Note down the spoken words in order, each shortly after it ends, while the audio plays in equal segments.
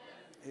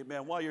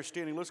Amen. While you're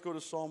standing, let's go to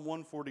Psalm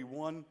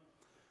 141.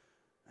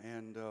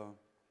 And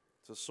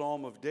it's a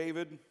psalm of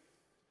David.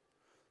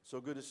 So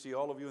good to see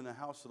all of you in the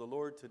house of the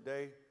Lord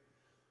today.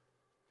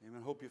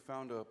 Amen. Hope you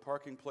found a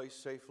parking place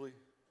safely.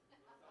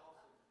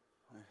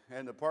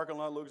 And the parking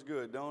lot looks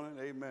good, don't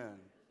it? Amen.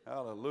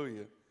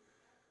 Hallelujah.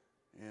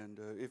 And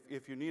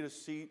if you need a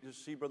seat,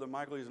 just see Brother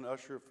Michael. He's an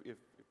usher if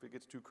it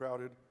gets too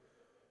crowded.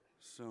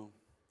 So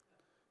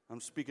I'm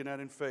speaking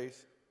that in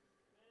faith.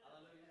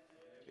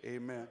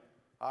 Amen.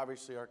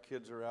 Obviously, our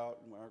kids are out,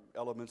 and our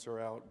elements are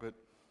out, but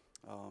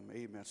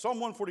amen.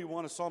 Psalm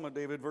 141, a psalm of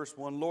David, verse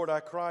 1. Lord,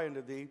 I cry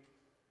unto thee,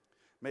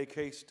 make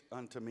haste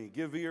unto me.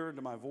 Give ear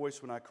unto my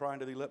voice when I cry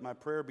unto thee. Let my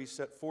prayer be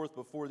set forth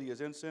before thee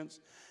as incense,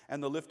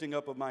 and the lifting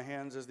up of my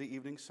hands as the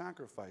evening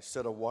sacrifice.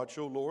 Set a watch,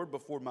 O Lord,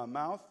 before my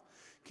mouth.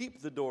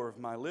 Keep the door of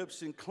my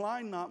lips.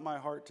 Incline not my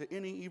heart to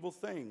any evil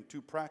thing,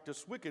 to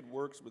practice wicked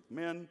works with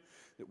men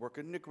that work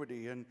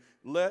iniquity, and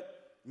let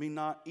me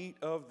not eat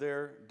of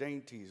their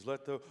dainties.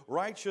 Let the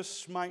righteous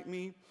smite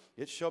me,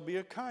 it shall be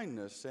a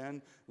kindness,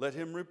 and let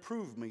him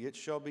reprove me, it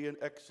shall be an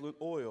excellent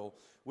oil,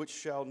 which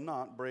shall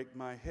not break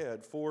my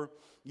head. For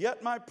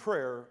yet my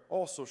prayer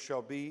also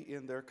shall be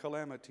in their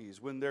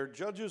calamities. When their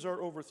judges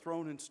are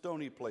overthrown in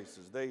stony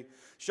places, they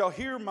shall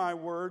hear my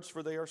words,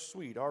 for they are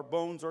sweet. Our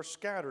bones are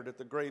scattered at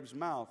the grave's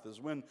mouth,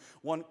 as when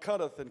one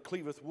cutteth and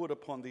cleaveth wood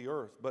upon the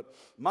earth. But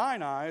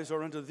mine eyes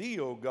are unto thee,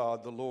 O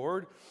God, the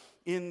Lord.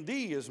 In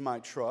thee is my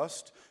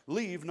trust.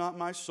 Leave not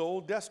my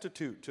soul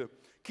destitute. To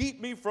keep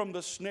me from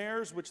the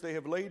snares which they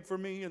have laid for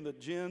me, and the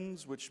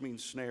gins, which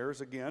means snares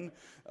again,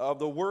 of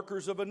the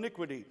workers of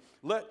iniquity.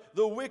 Let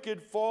the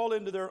wicked fall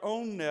into their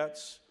own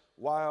nets,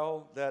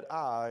 while that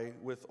I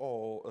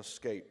withal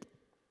escape.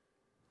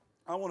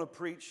 I want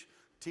to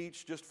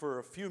teach just for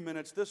a few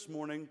minutes this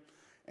morning,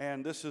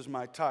 and this is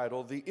my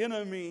title. The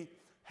enemy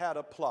had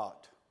a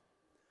plot,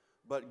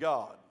 but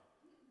God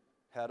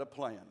had a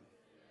plan.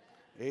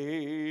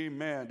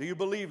 Amen. Do you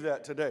believe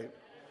that today?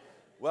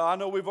 Well, I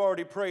know we've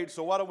already prayed,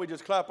 so why don't we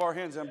just clap our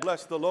hands and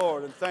bless the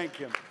Lord and thank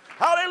Him.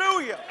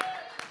 Hallelujah.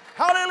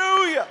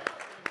 Hallelujah.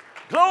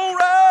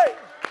 Glory.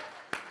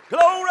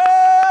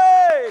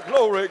 Glory.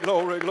 Glory,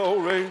 glory,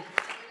 glory.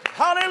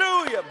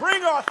 Hallelujah.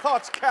 Bring our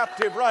thoughts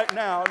captive right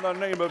now in the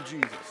name of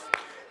Jesus.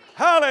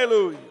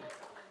 Hallelujah.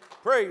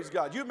 Praise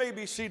God. You may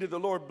be seated. The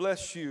Lord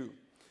bless you.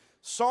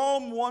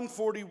 Psalm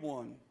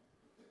 141.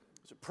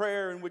 It's a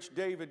prayer in which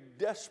David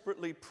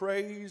desperately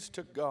prays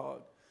to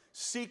God,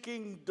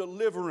 seeking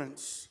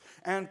deliverance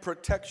and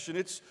protection.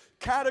 It's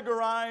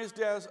categorized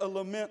as a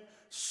lament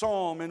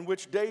psalm in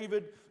which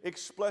David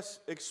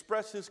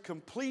expresses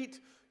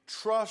complete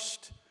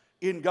trust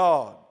in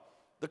God.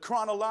 The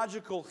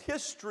chronological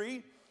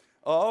history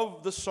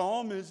of the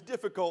psalm is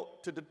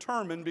difficult to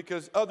determine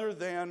because other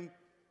than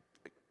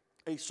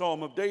a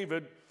psalm of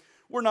David,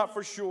 we're not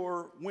for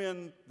sure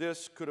when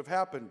this could have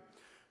happened.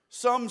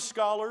 Some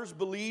scholars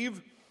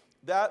believe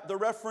that the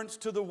reference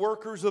to the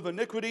workers of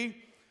iniquity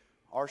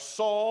are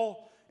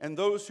Saul and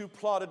those who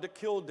plotted to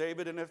kill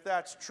David. And if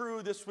that's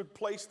true, this would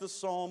place the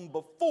psalm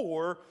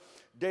before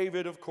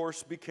David, of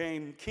course,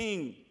 became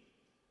king.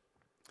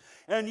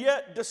 And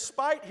yet,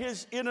 despite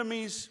his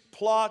enemies'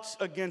 plots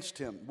against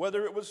him,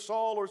 whether it was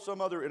Saul or some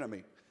other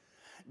enemy,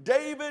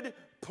 David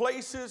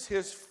places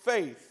his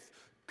faith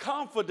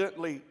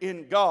confidently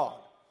in God,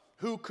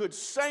 who could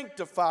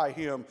sanctify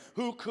him,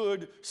 who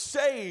could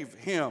save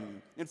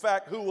him. In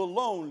fact, who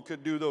alone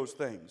could do those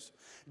things.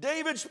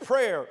 David's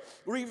prayer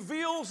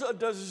reveals a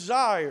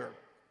desire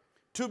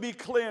to be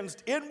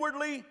cleansed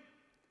inwardly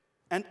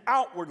and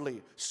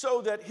outwardly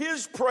so that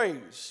his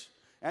praise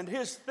and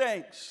his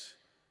thanks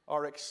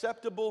are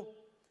acceptable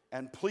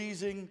and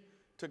pleasing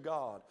to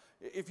God.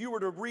 If you were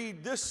to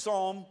read this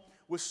psalm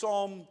with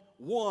Psalm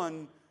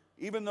 1,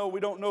 even though we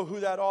don't know who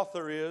that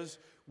author is,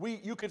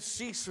 you could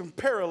see some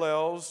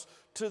parallels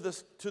to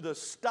the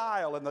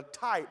style and the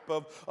type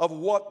of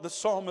what the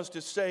psalmist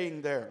is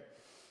saying there.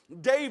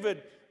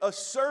 David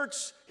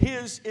asserts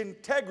his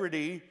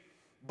integrity,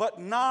 but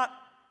not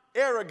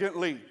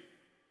arrogantly.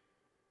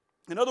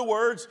 In other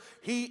words,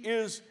 he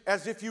is,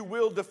 as if you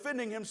will,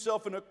 defending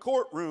himself in a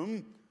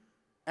courtroom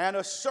and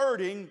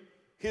asserting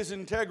his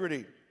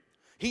integrity.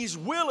 He's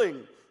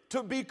willing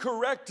to be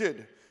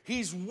corrected.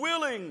 He's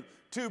willing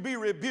to be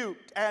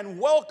rebuked and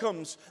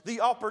welcomes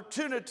the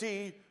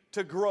opportunity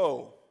to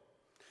grow.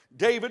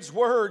 David's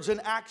words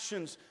and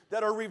actions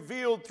that are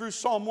revealed through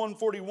Psalm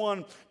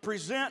 141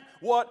 present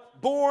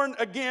what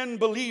born-again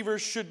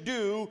believers should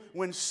do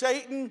when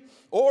Satan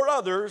or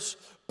others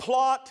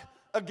plot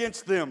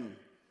against them.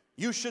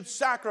 You should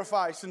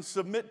sacrifice and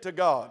submit to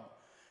God,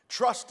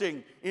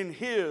 trusting in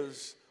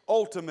His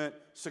ultimate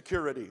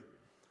security.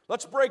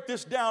 Let's break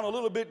this down a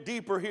little bit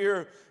deeper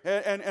here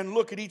and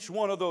look at each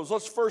one of those.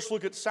 Let's first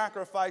look at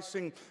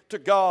sacrificing to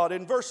God.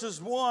 In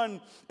verses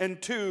 1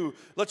 and 2,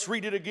 let's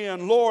read it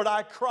again. Lord,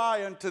 I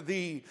cry unto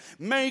thee,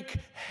 make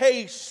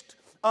haste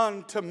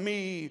unto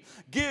me.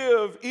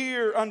 Give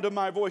ear unto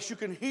my voice. You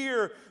can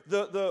hear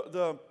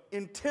the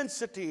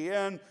intensity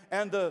and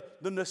the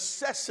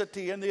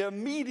necessity and the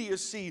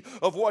immediacy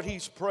of what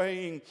he's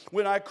praying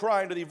when I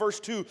cry unto thee. Verse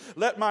 2,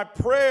 let my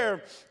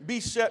prayer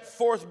be set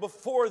forth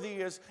before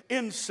thee as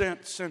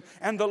incense,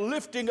 and the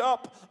lifting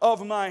up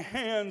of my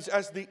hands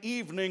as the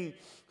evening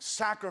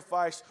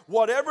sacrifice.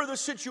 Whatever the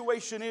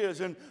situation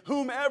is and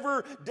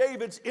whomever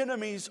David's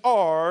enemies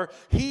are,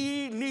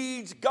 he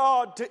needs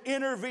God to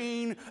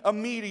intervene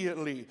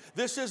immediately.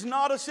 This is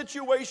not a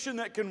situation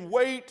that can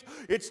wait.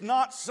 It's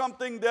not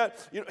something that,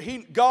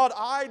 God,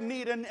 I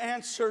need an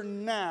answer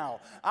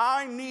now.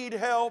 I need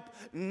help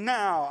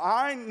now.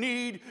 I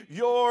need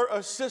your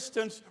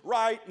assistance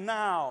right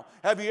now.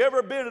 Have you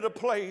ever been at a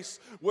place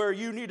where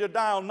you need to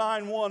dial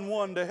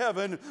 911 to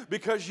heaven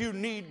because you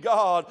need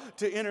God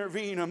to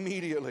intervene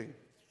immediately?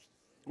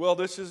 Well,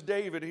 this is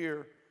David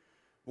here.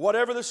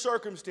 Whatever the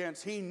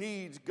circumstance, he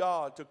needs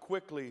God to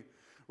quickly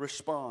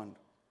respond.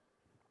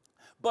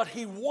 But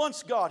he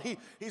wants God.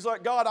 He's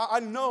like, God, I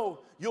know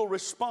you'll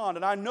respond,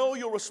 and I know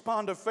you'll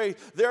respond to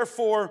faith.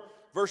 Therefore,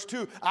 verse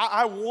 2,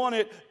 I want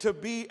it to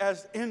be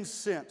as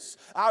incense.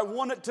 I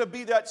want it to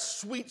be that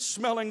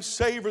sweet-smelling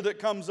savor that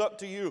comes up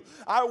to you.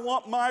 I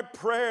want my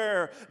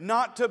prayer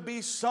not to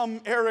be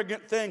some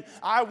arrogant thing.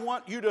 I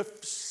want you to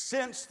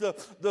sense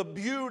the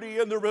beauty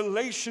and the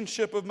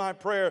relationship of my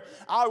prayer.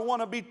 I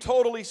want to be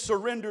totally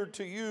surrendered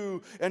to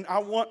you, and I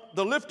want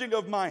the lifting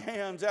of my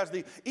hands as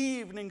the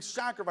evening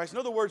sacrifice. In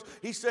other words,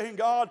 he's saying,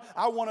 God,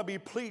 I want to be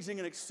pleasing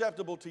and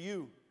acceptable to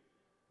you.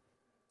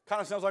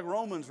 Kind of sounds like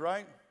Romans,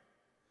 right?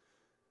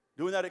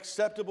 Doing that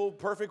acceptable,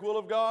 perfect will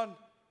of God,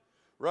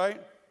 right?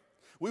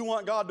 We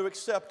want God to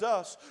accept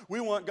us.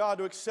 We want God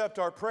to accept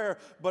our prayer,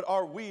 but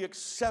are we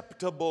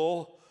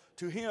acceptable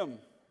to Him?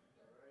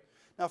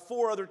 Now,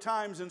 4 other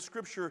times in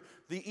Scripture,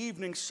 the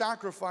evening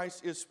sacrifice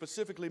is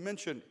specifically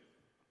mentioned.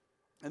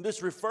 And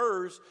this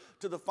refers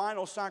to the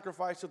final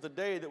sacrifice of the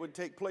day that would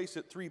take place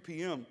at 3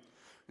 p.m.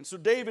 And so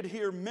David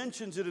here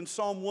mentions it in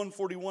Psalm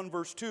 141,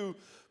 verse 2,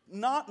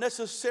 not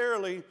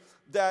necessarily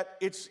that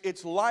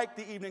it's like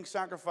the evening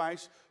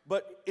sacrifice,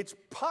 but it's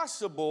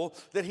possible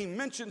that he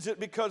mentions it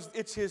because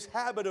it's his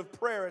habit of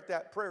prayer at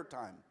that prayer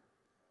time.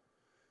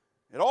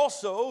 It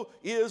also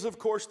is, of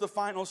course, the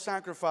final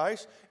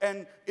sacrifice,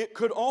 and it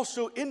could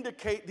also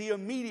indicate the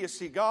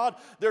immediacy. God,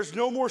 there's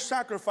no more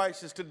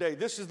sacrifices today.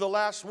 This is the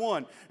last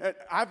one.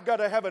 I've got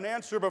to have an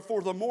answer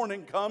before the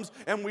morning comes,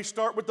 and we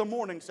start with the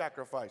morning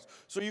sacrifice.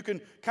 So you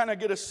can kind of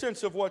get a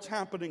sense of what's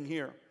happening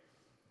here.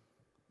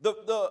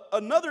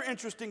 Another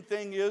interesting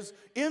thing is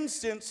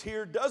incense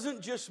here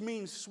doesn't just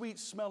mean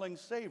sweet-smelling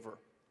savor.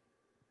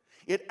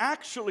 It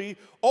actually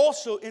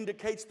also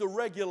indicates the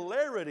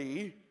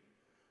regularity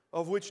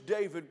of which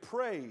David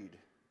prayed.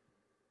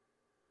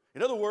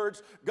 In other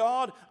words,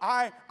 God,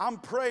 I'm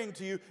praying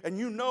to you, and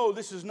you know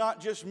this is not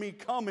just me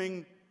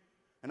coming,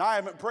 and I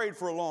haven't prayed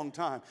for a long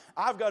time.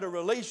 I've got a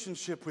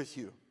relationship with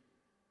you.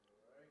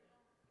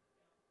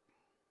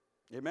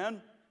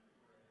 Amen?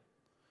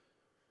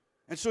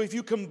 And so if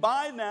you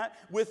combine that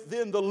with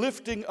then the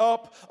lifting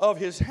up of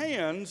his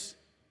hands,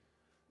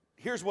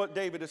 here's what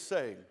David is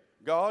saying.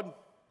 God,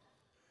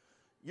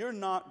 you're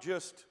not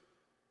just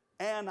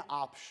an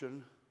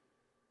option.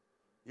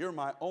 You're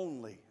my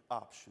only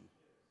option.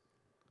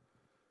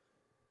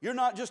 You're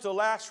not just a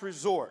last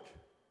resort.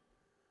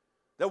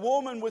 The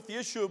woman with the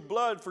issue of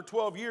blood for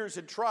 12 years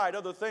had tried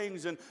other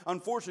things, and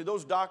unfortunately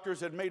those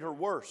doctors had made her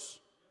worse.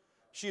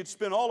 She had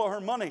spent all of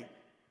her money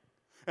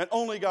and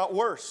only got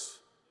worse.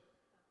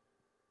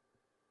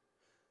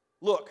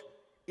 Look,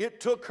 it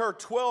took her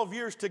 12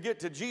 years to get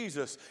to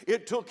Jesus.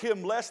 It took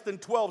him less than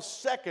 12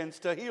 seconds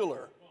to heal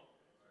her.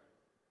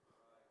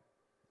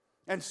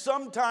 And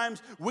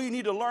sometimes we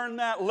need to learn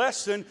that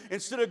lesson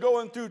instead of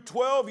going through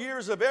 12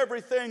 years of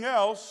everything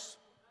else.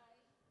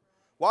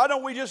 Why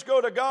don't we just go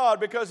to God?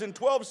 Because in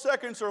 12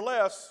 seconds or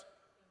less,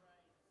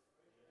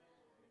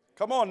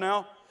 come on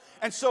now.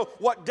 And so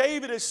what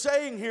David is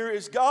saying here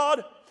is,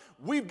 God,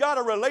 we've got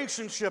a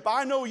relationship.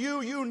 I know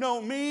you, you know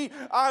me.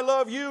 I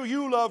love you,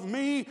 you love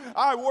me.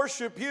 I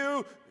worship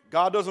you.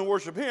 God doesn't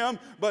worship him,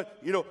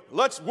 but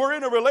we're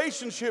in a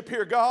relationship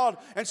here, God.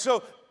 And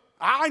so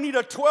I need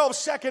a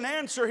 12-second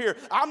answer here.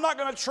 I'm not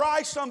going to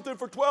try something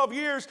for 12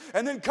 years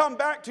and then come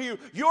back to you.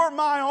 You're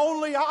my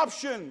only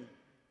option.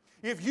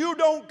 If you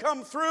don't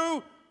come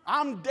through,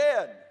 I'm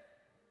dead.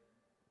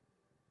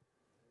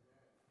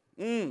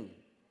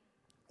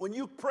 When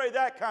you pray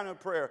that kind of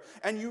prayer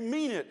and you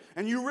mean it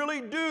and you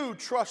really do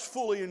trust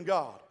fully in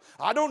God.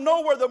 I don't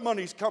know where the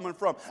money's coming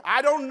from.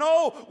 I don't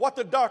know what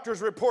the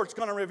doctor's report's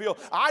going to reveal.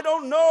 I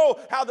don't know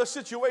how the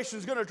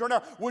situation's going to turn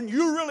out. When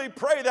you really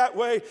pray that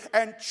way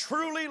and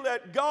truly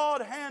let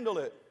God handle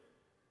it.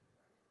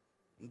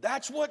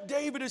 That's what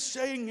David is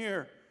saying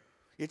here.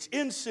 It's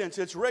incense,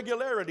 it's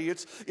regularity,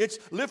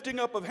 it's lifting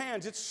up of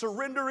hands, it's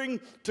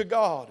surrendering to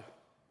God.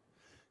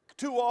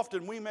 Too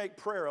often we make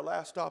prayer a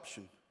last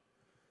option.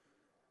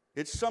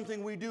 It's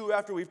something we do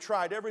after we've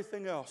tried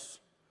everything else.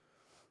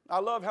 I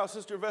love how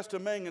Sister Vesta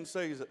Mangan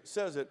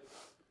says it.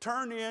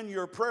 turn in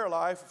your prayer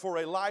life for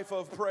a life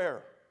of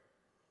prayer.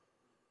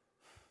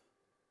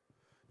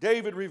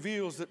 David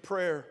reveals that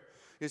prayer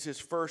is his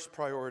first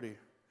priority.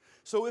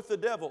 So if the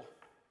devil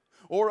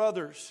or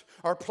others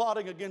are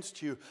plotting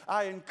against you,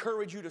 I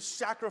encourage you to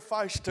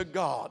sacrifice to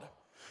God,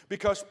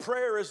 because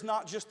prayer is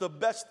not just the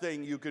best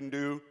thing you can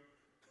do.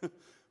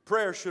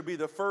 Prayer should be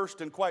the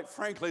first and, quite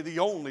frankly, the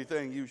only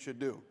thing you should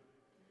do.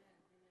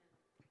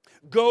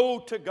 Go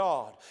to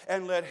God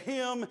and let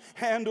Him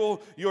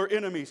handle your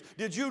enemies.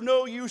 Did you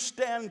know you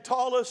stand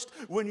tallest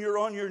when you're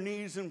on your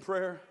knees in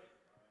prayer?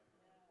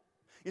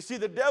 You see,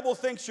 the devil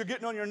thinks you're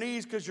getting on your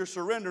knees because you're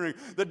surrendering.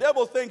 The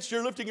devil thinks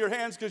you're lifting your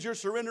hands because you're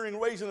surrendering,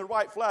 raising the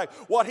white flag.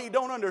 What he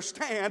don't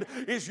understand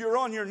is you're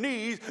on your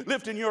knees,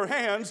 lifting your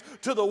hands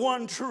to the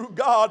one true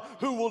God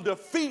who will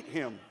defeat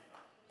him.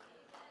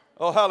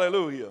 Oh,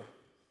 hallelujah.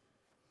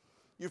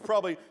 You've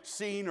probably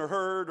seen or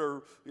heard,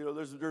 or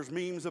there's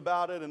memes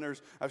about it,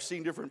 and I've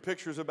seen different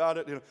pictures about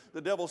it.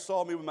 The devil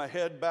saw me with my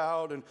head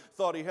bowed and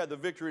thought he had the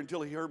victory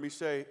until he heard me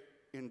say,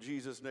 "In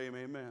Jesus' name,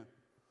 amen."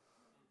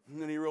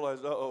 And then he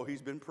realized,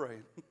 he's been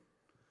praying.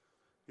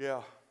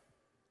 Yeah.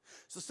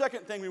 So the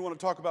second thing we want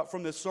to talk about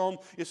from this psalm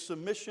is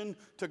submission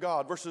to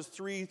God. Verses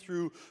 3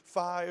 through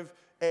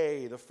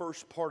 5a, the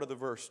first part of the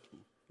verse.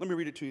 Let me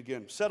read it to you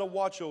again. Set a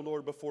watch, O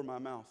Lord, before my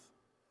mouth.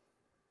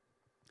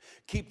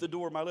 Keep the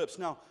door of my lips.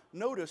 Now,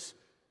 notice,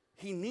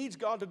 he needs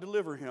God to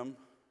deliver him.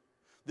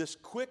 This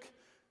quick,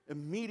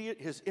 immediate,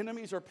 his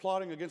enemies are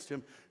plotting against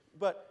him.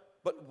 But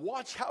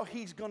watch how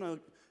he's going to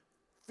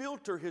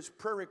filter his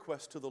prayer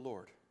request to the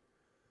Lord.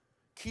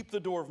 Keep the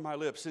door of my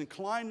lips.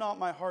 Incline not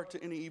my heart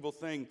to any evil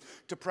thing,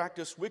 to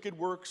practice wicked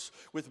works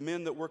with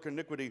men that work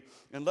iniquity,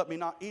 and let me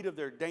not eat of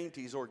their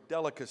dainties or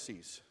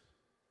delicacies.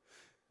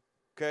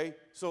 Okay,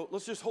 so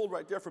let's just hold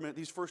right there for a minute,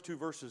 these first two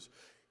verses.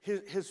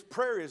 His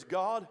prayer is,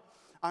 God,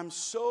 I'm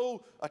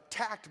so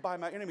attacked by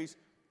my enemies,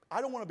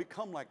 I don't want to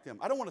become like them.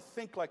 I don't want to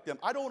think like them.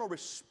 I don't want to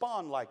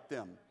respond like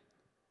them.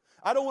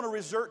 I don't want to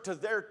resort to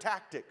their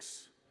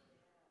tactics.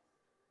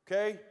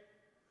 Okay?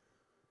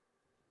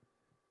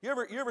 You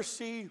ever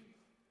see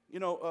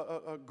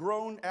a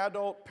grown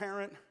adult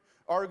parent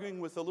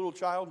arguing with a little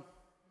child?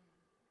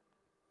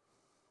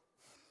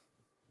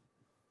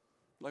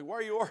 Like, why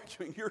are you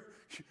arguing?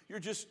 You're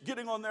just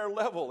getting on their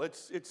level.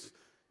 It's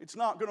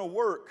not going to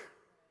work.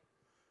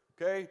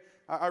 Okay?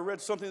 I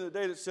read something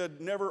today that said,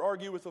 never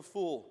argue with a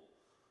fool,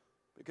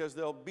 because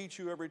they'll beat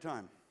you every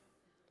time.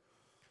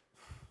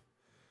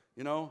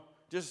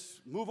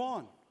 Just move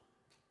on.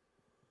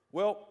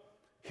 Well,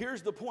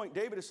 here's the point.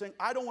 David is saying,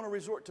 I don't want to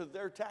resort to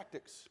their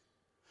tactics.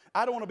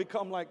 I don't want to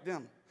become like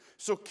them.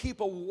 So keep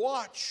a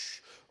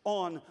watch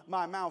on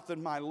my mouth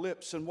and my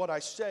lips and what I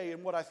say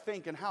and what I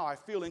think and how I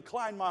feel.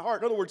 Incline my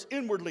heart. In other words,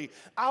 inwardly,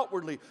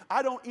 outwardly.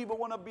 I don't even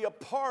want to be a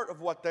part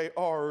of what they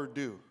are or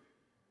do.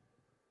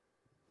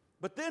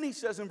 But then he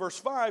says in verse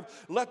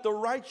 5, let the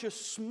righteous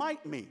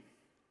smite me,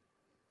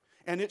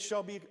 and it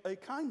shall be a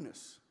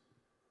kindness.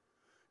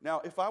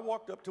 Now, if I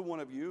walked up to one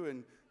of you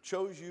and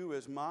chose you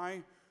as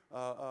my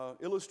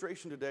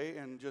illustration today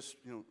and just,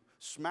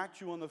 smacked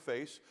you on the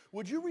face,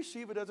 would you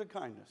receive it as a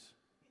kindness?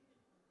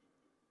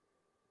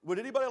 Would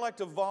anybody like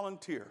to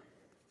volunteer?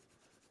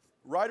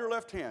 Right or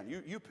left hand?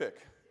 You pick.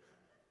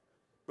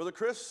 Brother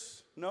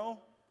Chris, no?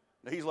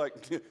 He's like,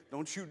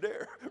 don't you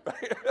dare.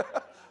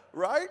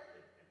 Right?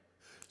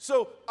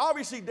 So,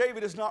 obviously,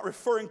 David is not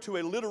referring to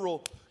a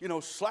literal,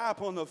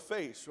 slap on the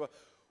face.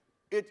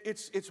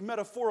 It's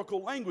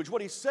metaphorical language.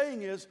 What he's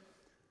saying is,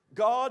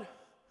 God,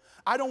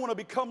 I don't want to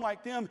become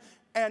like them.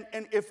 And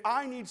if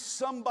I need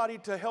somebody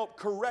to help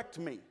correct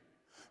me,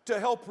 to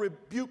help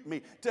rebuke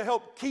me, to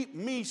help keep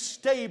me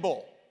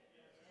stable,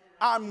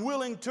 I'm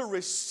willing to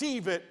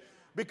receive it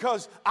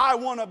because I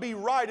want to be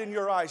right in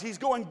your eyes. He's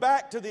going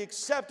back to the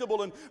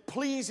acceptable and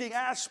pleasing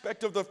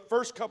aspect of the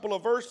first couple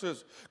of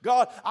verses.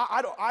 God,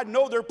 I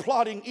know they're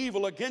plotting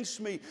evil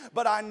against me,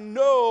 but I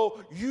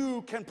know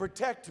you can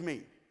protect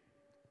me.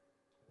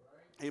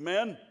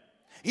 Amen?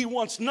 He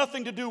wants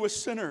nothing to do with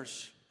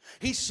sinners.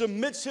 He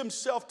submits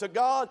himself to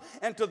God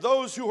and to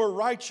those who are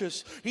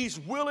righteous. He's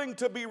willing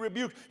to be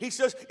rebuked. He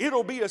says,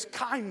 it'll be as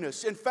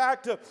kindness. In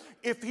fact,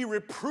 if he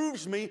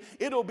reproves me,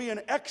 it'll be an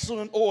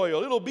excellent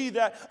oil. It'll be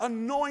that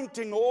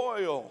anointing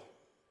oil.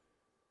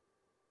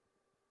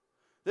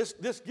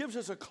 This gives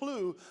us a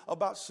clue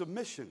about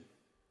submission.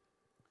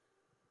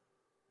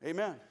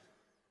 Amen.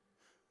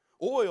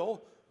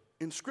 Oil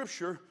in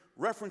Scripture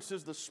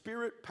references the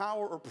spirit,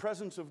 power, or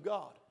presence of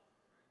God.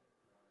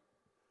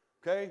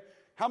 Okay?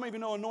 How many of you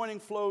know anointing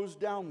flows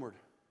downward?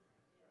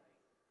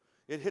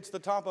 It hits the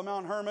top of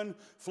Mount Hermon,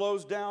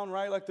 flows down,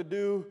 right, like the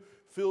dew,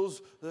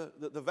 fills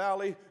the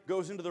valley,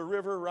 goes into the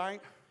river, right?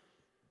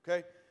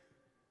 Okay?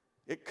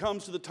 It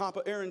comes to the top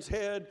of Aaron's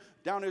head,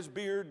 down his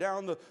beard,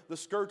 down the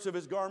skirts of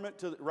his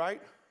garment,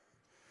 right?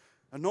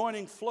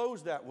 Anointing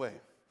flows that way.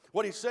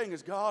 What he's saying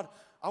is, God,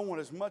 I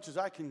want as much as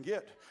I can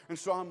get. And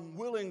so I'm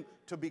willing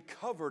to be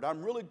covered.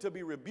 I'm willing to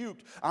be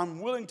rebuked. I'm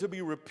willing to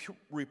be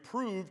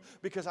reproved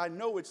because I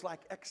know it's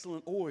like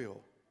excellent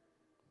oil.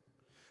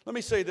 Let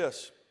me say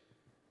this.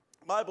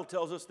 The Bible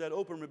tells us that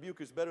open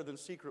rebuke is better than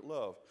secret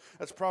love.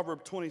 That's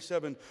Proverbs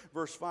 27,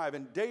 verse 5.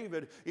 And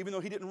David, even though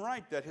he didn't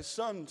write that, his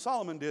son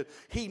Solomon did,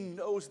 he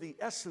knows the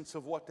essence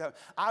of what that.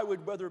 I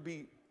would rather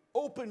be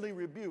openly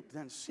rebuked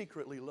than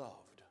secretly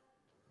loved.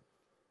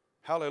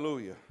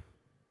 Hallelujah.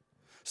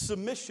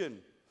 Submission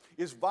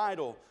is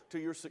vital to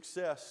your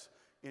success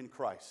in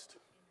Christ.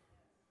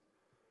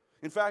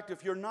 In fact,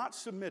 if you're not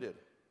submitted,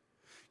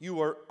 you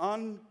are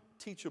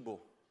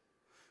unteachable,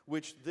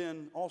 which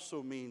then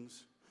also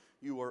means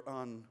you are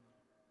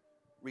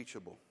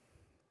unreachable.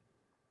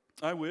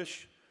 I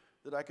wish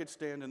that I could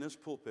stand in this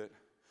pulpit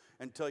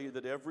and tell you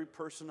that every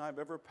person I've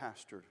ever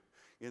pastored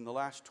in the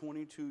last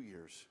 22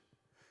 years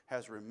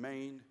has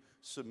remained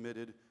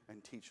submitted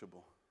and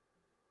teachable.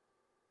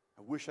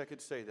 I wish I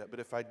could say that, but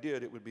if I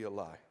did, it would be a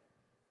lie.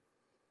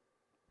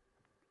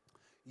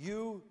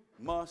 You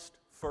must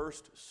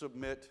first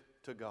submit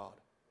to God.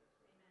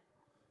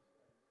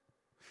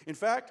 In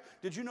fact,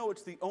 did you know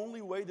it's the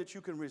only way that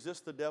you can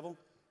resist the devil?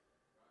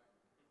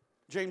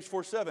 James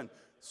 4:7,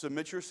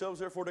 submit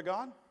yourselves therefore to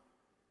God,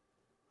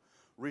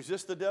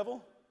 resist the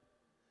devil,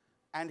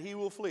 and he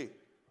will flee.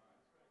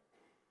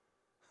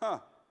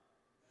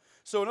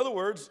 So in other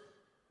words,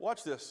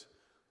 watch this.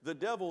 The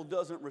devil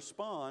doesn't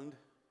respond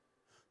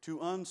to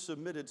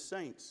unsubmitted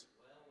saints.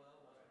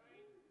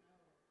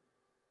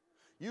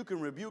 You can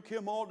rebuke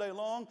him all day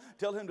long,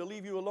 tell him to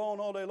leave you alone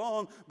all day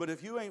long, but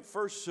if you ain't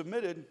first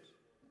submitted,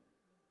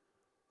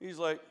 he's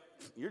like,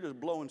 you're just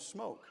blowing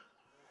smoke.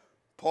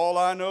 Paul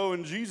I know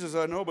and Jesus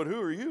I know, but who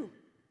are you?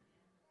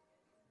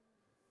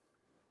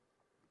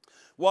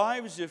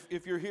 Wives,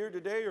 if you're here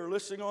today or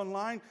listening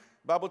online,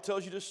 the Bible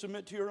tells you to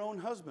submit to your own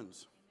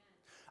husbands.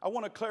 I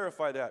want to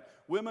clarify that.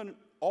 Women,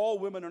 all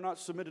women are not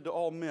submitted to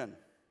all men.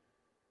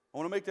 I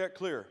want to make that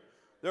clear.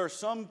 There are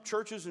some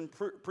churches and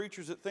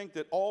preachers that think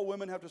that all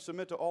women have to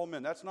submit to all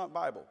men. That's not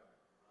Bible.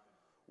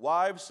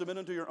 Wives, submit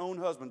unto your own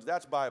husbands.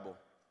 That's Bible.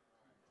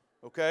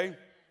 Okay?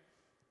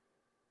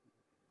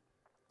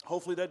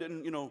 Hopefully that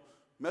didn't,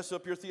 mess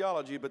up your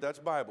theology, but that's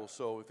Bible.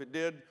 So if it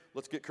did,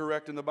 let's get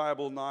correct in the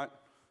Bible, not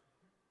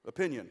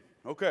opinion.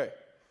 Okay.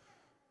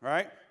 All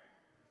right?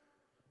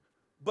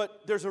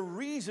 But there's a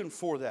reason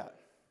for that.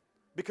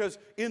 Because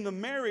in the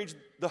marriage,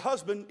 the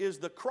husband is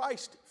the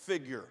Christ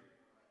figure.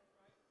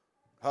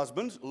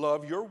 Husbands,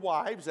 love your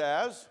wives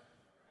as.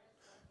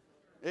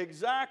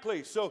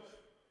 Exactly. So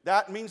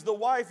that means the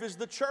wife is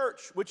the church,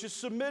 which is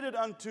submitted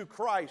unto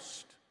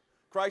Christ.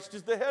 Christ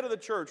is the head of the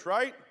church,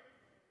 right?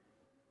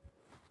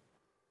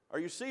 Are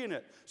you seeing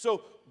it?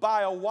 So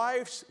by a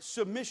wife's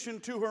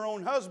submission to her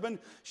own husband,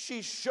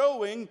 she's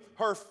showing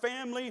her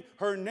family,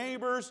 her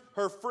neighbors,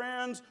 her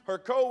friends, her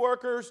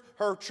co-workers,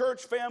 her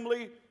church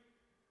family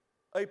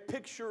a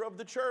picture of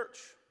the church.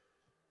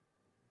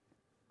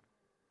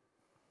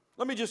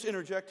 Let me just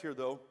interject here,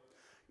 though.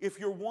 If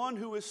you're one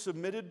who is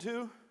submitted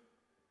to,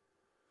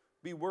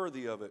 be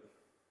worthy of it.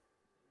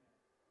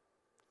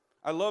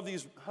 I love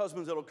these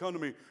husbands that'll come to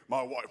me,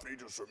 my wife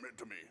needs to submit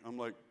to me. I'm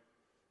like,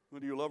 well,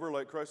 do you love her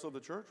like Christ loved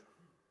the church?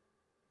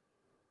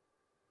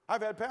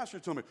 I've had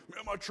pastors tell me,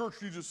 man, my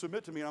church needs to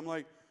submit to me. And I'm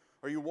like,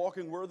 are you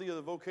walking worthy of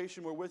the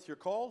vocation wherewith you're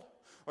called?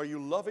 Are you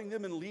loving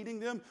them and leading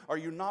them? Are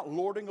you not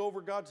lording over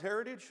God's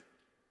heritage?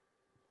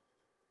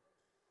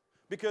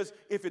 Because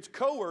if it's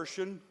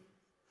coercion,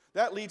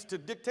 that leads to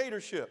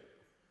dictatorship.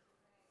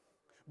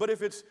 But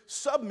if it's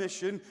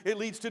submission, it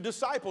leads to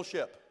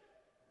discipleship.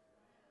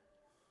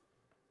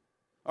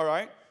 All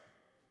right?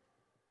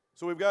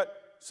 So we've got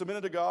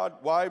submitted to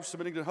God, wives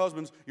submitting to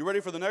husbands. You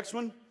ready for the next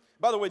one?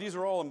 By the way, these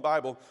are all in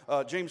Bible.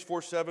 James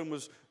 4:7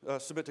 was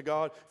submit to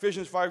God.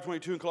 Ephesians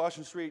 5:22 and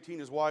Colossians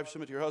 3:18 is wives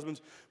submit to your husbands.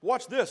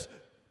 Watch this.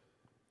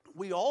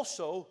 We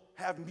also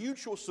have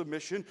mutual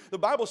submission. The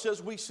Bible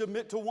says we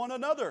submit to one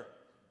another.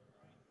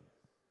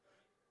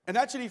 And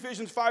that's in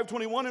Ephesians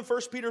 5:21 and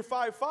 1 Peter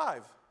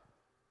 5:5.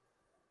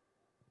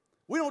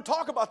 We don't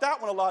talk about that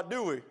one a lot,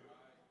 do we?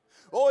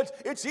 Oh,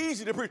 it's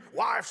easy to preach,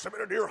 wives,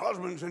 submit to your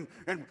husbands and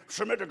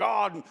submit to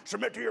God and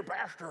submit to your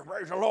pastor,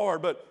 praise the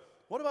Lord. But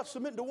what about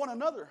submitting to one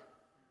another?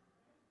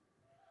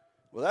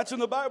 Well, that's in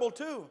the Bible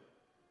too.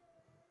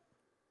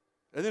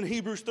 And then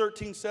Hebrews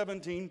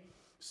 13:17,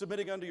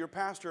 submitting unto your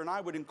pastor, and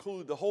I would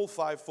include the whole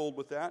fivefold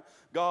with that.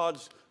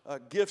 God's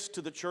gifts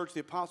to the church, the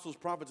apostles,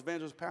 prophets,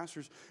 evangelists,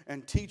 pastors,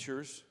 and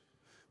teachers,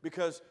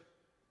 because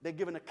they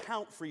give an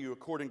account for you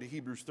according to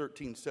Hebrews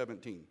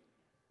 13:17.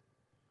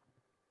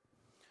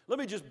 Let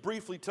me just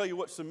briefly tell you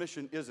what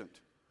submission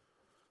isn't.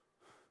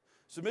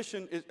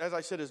 Submission, as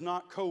I said, is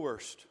not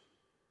coerced.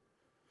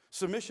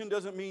 Submission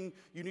doesn't mean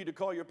you need to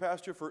call your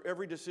pastor for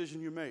every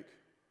decision you make.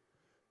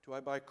 Do I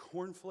buy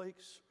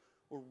cornflakes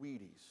or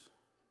Wheaties?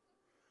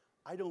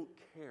 I don't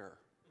care.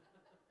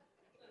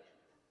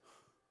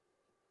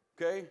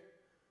 Okay?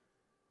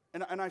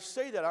 And I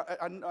say that,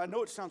 I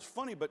know it sounds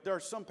funny, but there are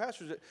some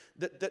pastors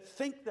that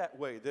think that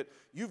way, that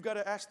you've got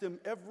to ask them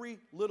every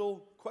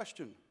little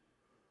question.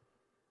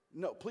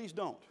 No, please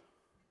don't.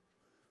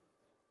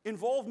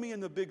 Involve me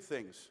in the big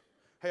things.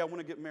 Hey, I want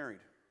to get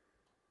married.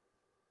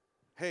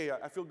 Hey,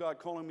 I feel God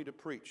calling me to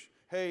preach.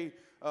 Hey,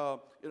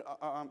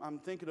 I'm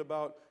thinking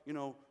about,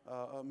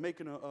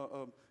 making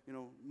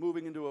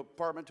moving into an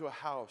apartment to a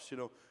house,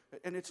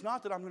 And it's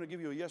not that I'm going to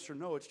give you a yes or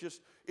no. It's just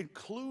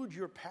include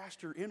your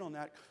pastor in on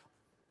that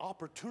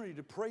opportunity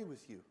to pray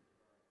with you.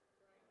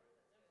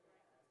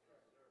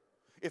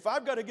 If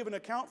I've got to give an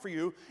account for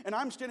you, and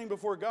I'm standing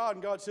before God,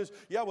 and God says,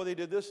 yeah, well, they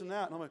did this and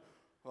that. And I'm like,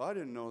 well, I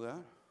didn't know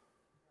that.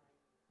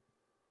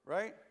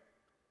 Right?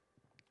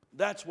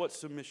 That's what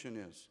submission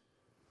is.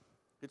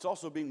 It's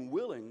also being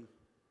willing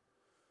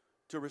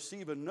to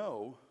receive a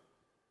no,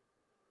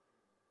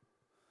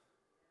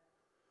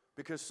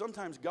 because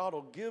sometimes God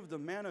will give the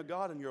man of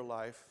God in your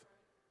life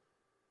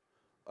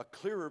a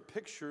clearer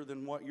picture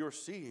than what you're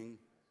seeing.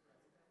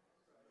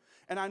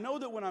 And I know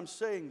that when I'm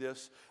saying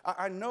this,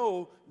 I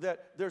know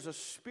that there's a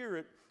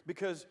spirit,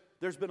 because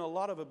there's been a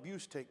lot of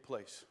abuse take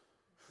place.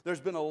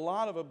 There's been a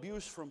lot of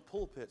abuse from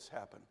pulpits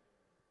happen.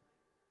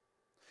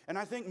 And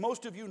I think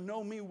most of you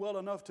know me well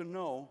enough to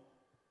know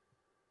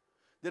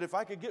that if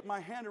I could get my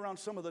hand around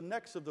some of the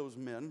necks of those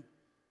men,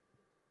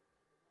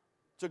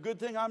 it's a good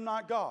thing I'm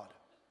not God,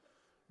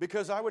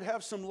 because I would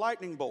have some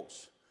lightning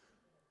bolts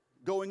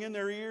going in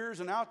their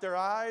ears and out their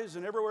eyes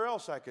and everywhere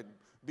else I could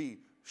be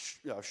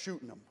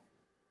shooting them.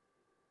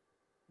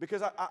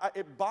 Because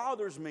it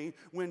bothers me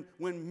when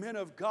men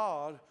of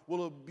God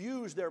will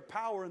abuse their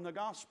power in the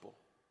gospel.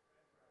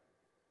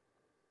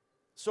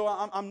 So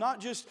I'm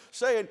not just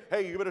saying,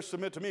 hey, you better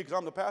submit to me because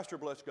I'm the pastor,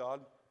 bless God.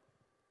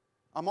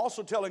 I'm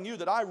also telling you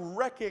that I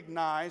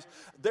recognize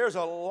there's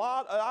a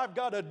lot I've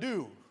got to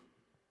do.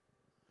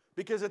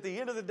 Because at the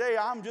end of the day,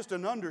 I'm just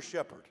an under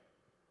shepherd.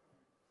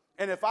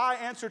 And if I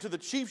answer to the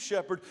chief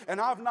shepherd and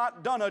I've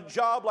not done a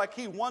job like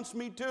he wants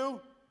me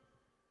to,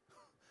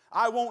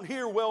 I won't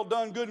hear well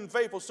done, good and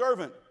faithful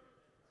servant.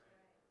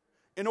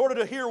 In order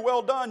to hear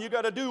well done, you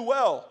got to do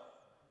well.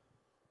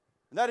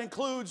 And that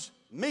includes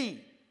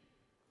me.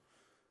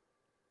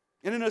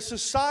 And in a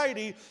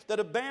society that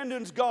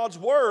abandons God's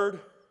word,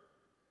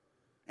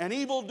 and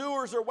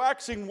evildoers are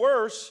waxing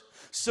worse,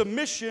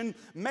 submission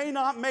may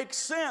not make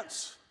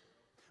sense,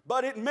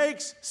 but it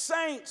makes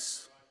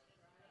saints.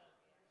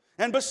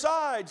 And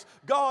besides,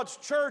 God's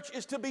church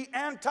is to be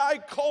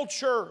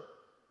anti-culture.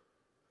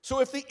 So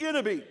if the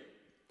enemy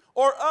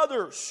or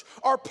others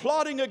are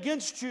plotting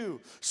against you,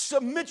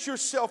 submit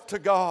yourself to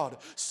God.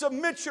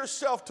 Submit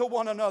yourself to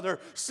one another.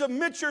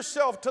 Submit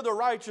yourself to the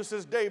righteous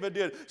as David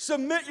did.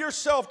 Submit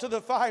yourself to the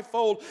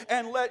fivefold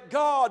and let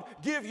God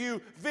give you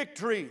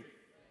victory.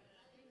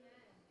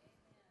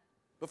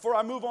 Before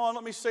I move on,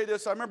 let me say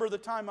this. I remember the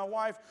time my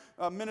wife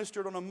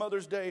ministered on a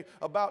Mother's Day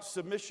about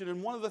submission,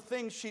 and one of the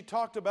things she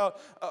talked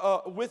about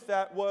with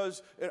that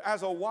was,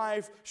 as a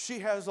wife, she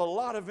has a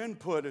lot of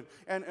input,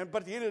 but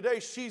at the end of the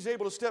day, she's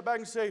able to step back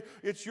and say,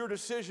 it's your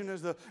decision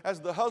as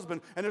the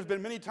husband. And there's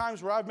been many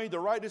times where I've made the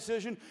right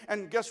decision,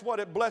 and guess what?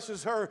 It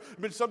blesses her.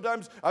 But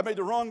sometimes I made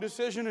the wrong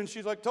decision, and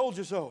she's like, told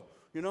you so,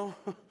 Well,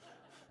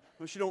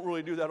 she don't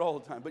really do that all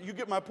the time, but you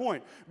get my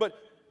point. But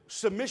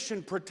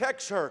submission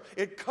protects her.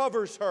 It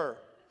covers her.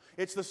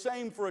 It's the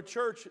same for a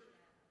church.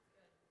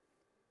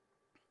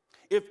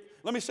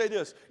 Let me say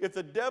this. If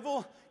the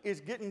devil is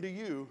getting to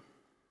you,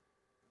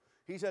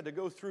 he's had to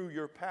go through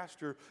your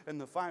pastor and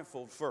the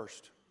fivefold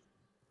first.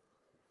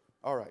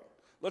 All right.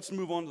 Let's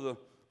move on to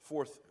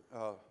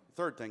the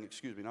third thing,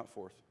 not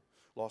fourth.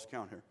 Lost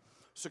count here.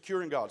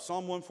 Securing God.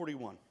 Psalm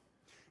 141.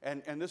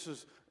 And this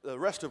is the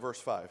rest of verse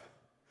 5.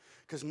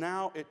 Because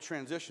now it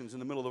transitions in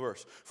the middle of the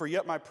verse. For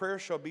yet my prayer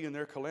shall be in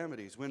their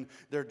calamities, when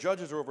their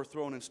judges are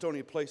overthrown in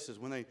stony places,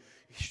 when they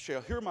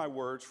shall hear my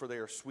words, for they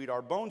are sweet.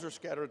 Our bones are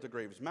scattered at the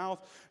grave's mouth,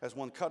 as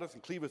one cutteth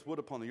and cleaveth wood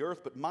upon the earth.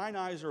 But mine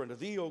eyes are unto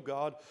thee, O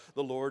God,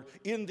 the Lord.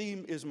 In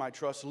thee is my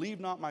trust. Leave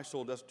not my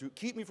soul destitute.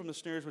 Keep me from the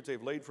snares which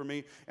they've laid for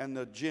me, and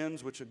the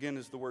gins, which again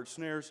is the word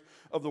snares,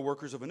 of the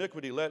workers of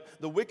iniquity. Let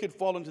the wicked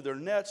fall into their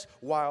nets,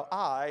 while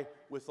I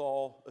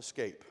withal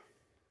escape.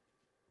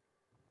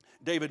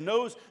 David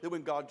knows that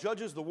when God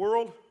judges the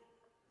world,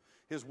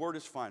 his word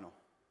is final.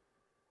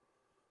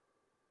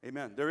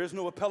 Amen. There is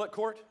no appellate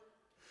court.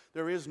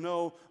 There is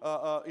no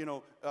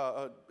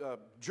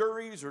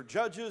juries or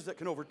judges that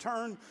can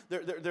overturn.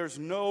 There's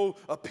no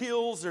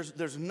appeals.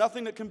 There's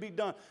nothing that can be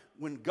done.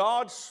 When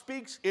God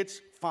speaks,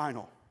 it's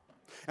final.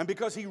 And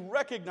because he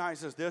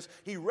recognizes this,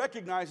 he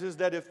recognizes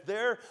that if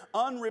their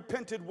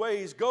unrepented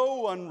ways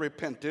go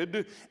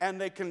unrepented and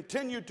they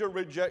continue to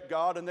reject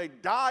God and they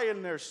die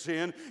in their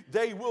sin,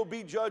 they will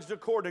be judged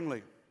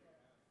accordingly.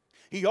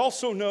 He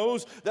also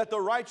knows that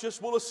the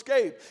righteous will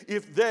escape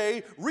if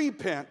they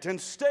repent and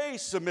stay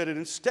submitted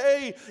and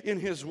stay in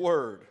his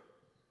word.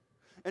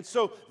 And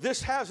so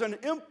this has an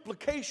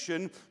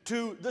implication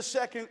to the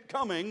second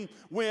coming,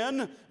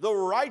 when the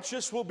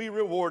righteous will be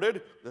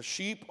rewarded, the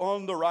sheep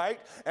on the right,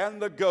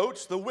 and the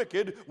goats, the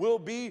wicked, will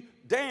be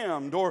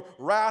damned, or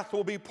wrath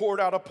will be poured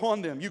out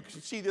upon them. You can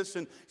see this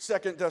in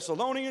 2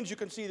 Thessalonians. You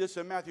can see this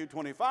in Matthew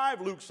 25,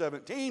 Luke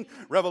 17,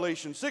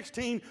 Revelation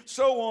 16,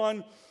 so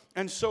on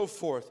and so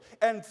forth.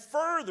 And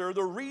further,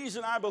 the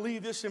reason I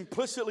believe this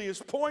implicitly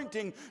is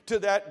pointing to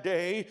that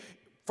day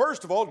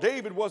First of all,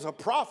 David was a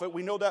prophet.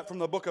 We know that from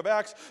the book of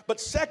Acts. But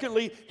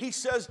secondly, he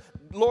says,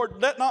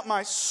 Lord, let not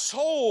my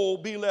soul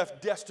be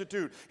left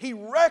destitute. He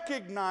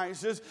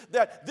recognizes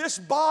that this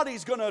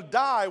body's going to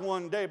die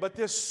one day, but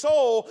this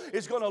soul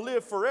is going to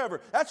live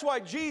forever. That's why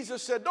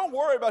Jesus said, don't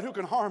worry about who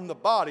can harm the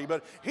body,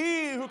 but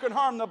he who can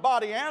harm the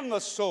body and the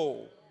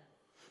soul.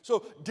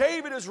 So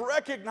David is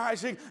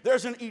recognizing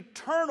there's an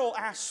eternal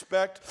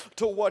aspect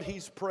to what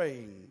he's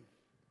praying.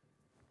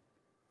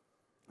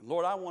 And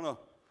Lord, I want to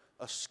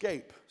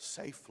escape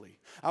safely.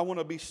 I want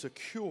to be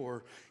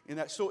secure in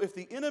that. So if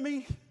the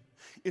enemy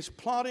is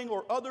plotting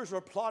or others are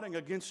plotting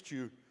against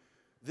you,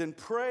 then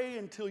pray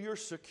until you're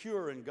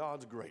secure in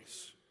God's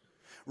grace,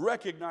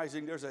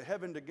 recognizing there's a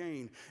heaven to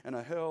gain and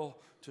a hell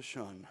to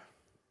shun.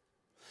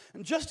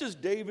 And just as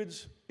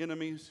David's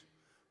enemies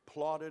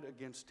plotted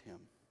against him,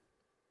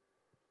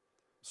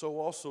 so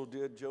also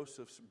did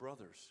Joseph's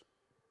brothers.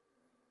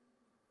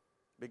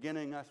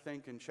 Beginning, I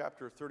think, in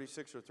chapter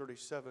 36 or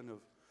 37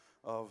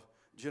 of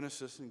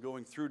Genesis and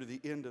going through to the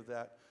end of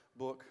that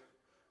book,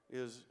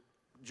 is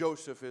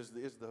Joseph is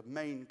the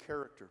main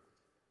character.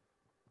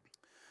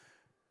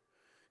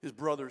 His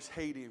brothers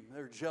hate him.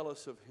 They're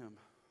jealous of him.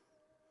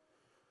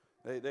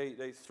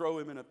 They throw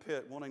him in a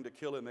pit wanting to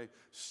kill him. They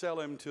sell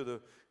him to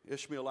the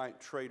Ishmaelite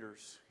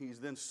traders. He's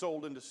then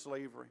sold into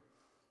slavery.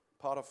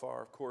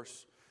 Potiphar, of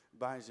course,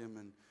 buys him.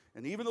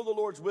 And even though the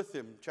Lord's with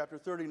him, chapter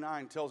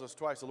 39 tells us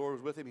twice the Lord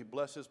was with him. He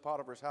blesses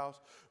Potiphar's house,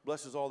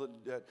 blesses all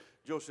that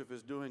Joseph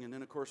is doing. And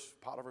then, of course,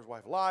 Potiphar's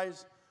wife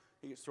lies.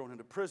 He gets thrown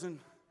into prison.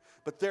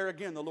 But there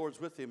again, the Lord's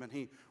with him, and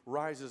he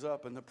rises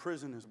up, and the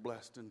prison is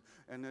blessed,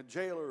 and the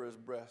jailer is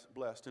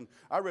blessed. And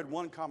I read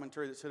one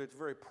commentary that said it's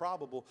very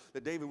probable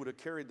that David would have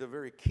carried the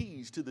very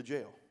keys to the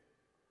jail.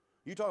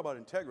 You talk about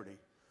integrity.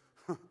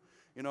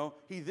 You know,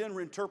 he then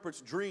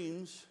interprets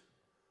dreams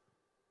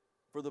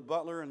for the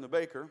butler and the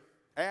baker,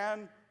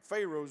 and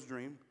Pharaoh's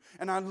dream.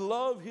 And I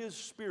love his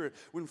spirit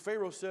when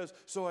Pharaoh says,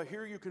 so I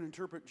hear you can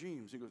interpret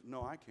dreams. He goes,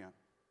 no, I can't.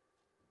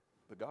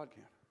 But God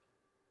can.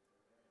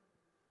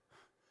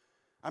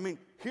 I mean,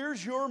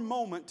 here's your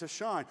moment to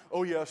shine.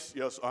 Oh, yes,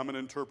 I'm an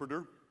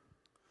interpreter.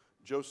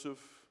 Joseph,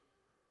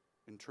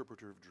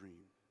 interpreter of dreams.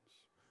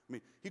 I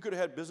mean, he could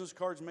have had business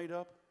cards made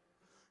up.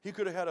 He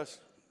could have had us.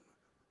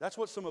 That's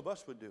what some of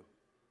us would do.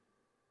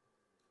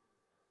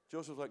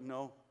 Joseph's like,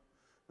 no,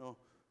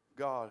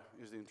 God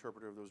is the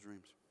interpreter of those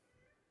dreams.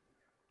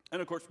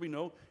 And of course, we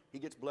know he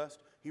gets blessed.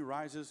 He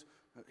rises.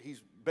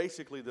 He's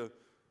basically the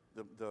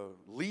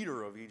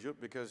leader of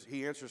Egypt because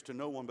he answers to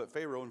no one but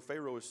Pharaoh, and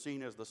Pharaoh is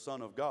seen as the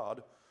son of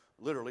God.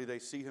 Literally, they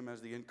see him as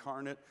the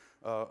incarnate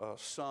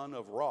son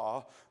of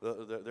Ra,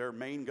 their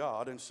main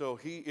god. And so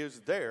he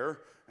is there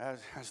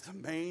as the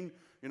main,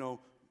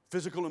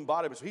 physical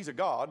embodiment. So he's a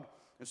god.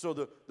 And so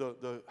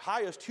the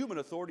highest human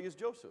authority is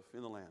Joseph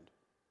in the land.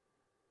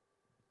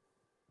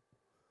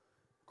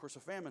 Of course, a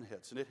famine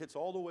hits, and it hits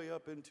all the way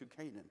up into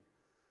Canaan.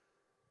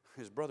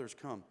 His brothers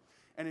come.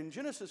 And in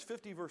Genesis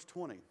 50, verse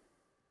 20,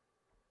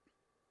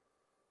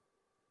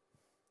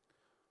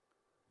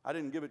 I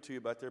didn't give it to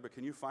you back there, but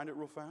can you find it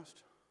real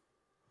fast?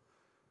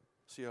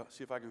 See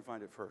if I can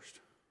find it first.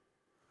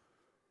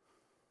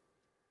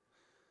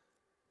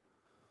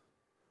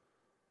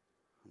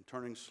 I'm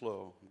turning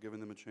slow. I'm giving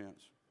them a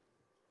chance.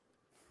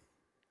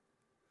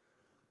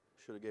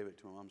 Should have gave it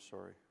to him. I'm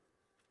sorry.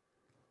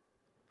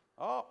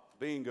 Oh,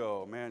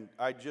 bingo, man.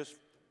 I just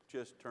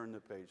turned the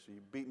page. So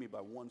you beat me by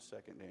 1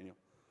 second, Daniel.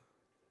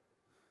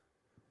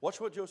 Watch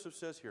what Joseph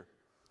says here.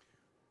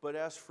 But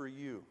as for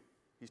you,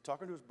 he's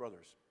talking to his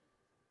brothers.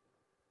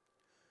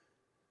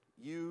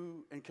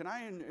 And can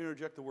I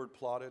interject the word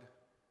plotted?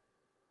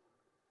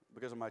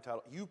 Because of my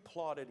title. You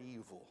plotted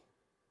evil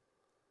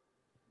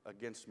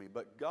against me,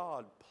 but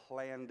God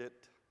planned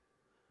it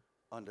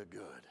unto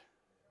good.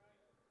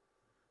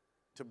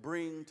 To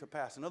bring to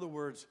pass. In other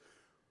words,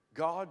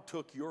 God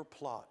took your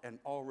plot and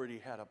already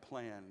had a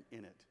plan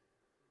in it.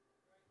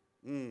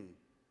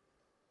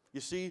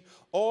 You see,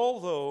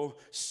 although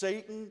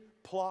Satan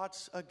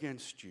plots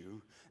against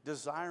you,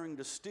 desiring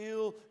to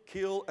steal,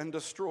 kill, and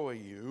destroy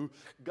you,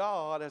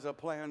 God has a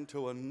plan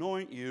to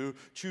anoint you,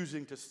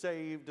 choosing to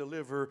save,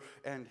 deliver,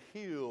 and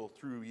heal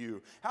through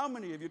you. How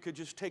many of you could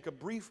just take a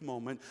brief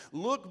moment,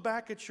 look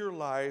back at your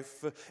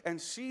life, and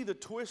see the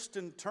twists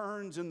and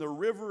turns in the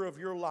river of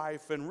your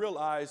life and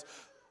realize,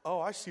 oh,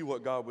 I see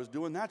what God was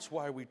doing. That's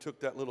why we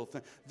took that little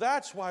thing.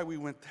 That's why we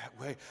went that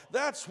way.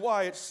 That's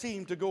why it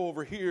seemed to go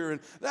over here.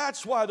 And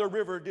that's why the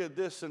river did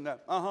this and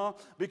that.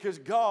 Because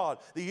God,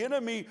 the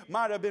enemy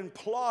might have been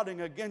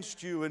plotting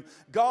against you. And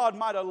God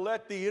might have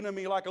let the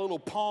enemy, like a little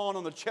pawn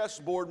on the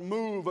chessboard,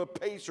 move a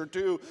pace or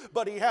two.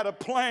 But he had a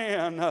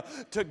plan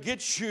to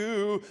get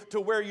you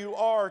to where you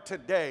are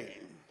today.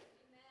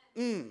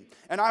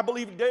 And I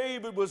believe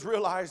David was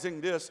realizing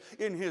this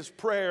in his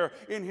prayer,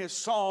 in his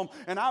psalm.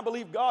 And I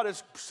believe God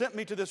has sent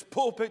me to this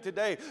pulpit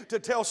today to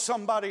tell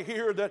somebody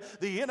here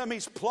that the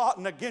enemy's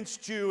plotting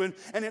against you,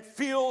 and it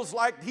feels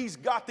like he's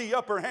got the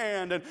upper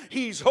hand and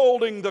he's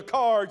holding the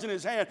cards in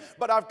his hand.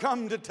 But I've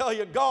come to tell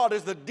you, God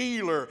is the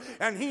dealer,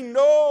 and He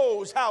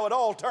knows how it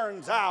all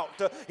turns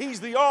out. He's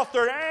the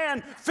author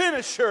and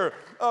finisher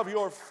of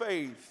your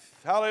faith.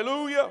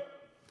 Hallelujah.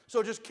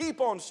 So just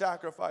keep on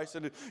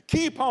sacrificing,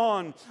 keep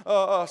on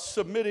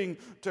submitting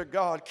to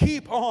God,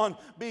 keep on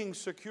being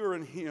secure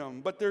in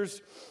Him. But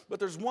there's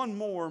one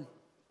more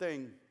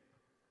thing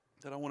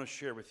that I want to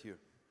share with you.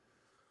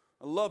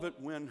 I love it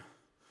when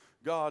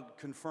God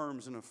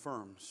confirms and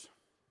affirms.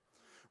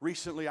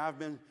 Recently, I've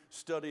been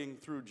studying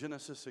through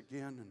Genesis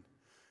again, and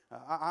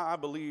I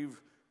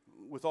believe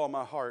with all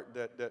my heart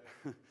that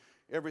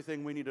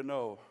everything we need to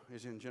know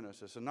is in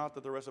Genesis. And not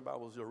that the rest of the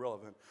Bible is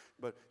irrelevant,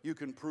 but you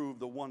can prove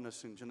the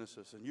oneness in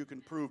Genesis, and you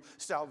can prove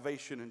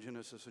salvation in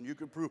Genesis, and you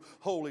can prove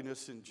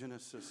holiness in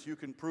Genesis. You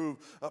can prove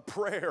a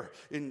prayer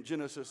in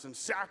Genesis, and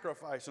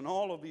sacrifice, and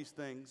all of these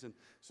things. And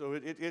so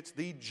it's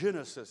the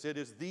Genesis. It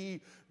is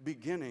the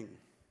beginning.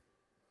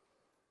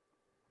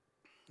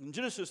 In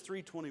Genesis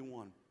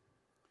 3:21,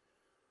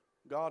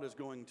 God is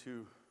going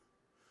to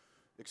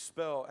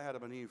expel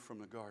Adam and Eve from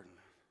the garden.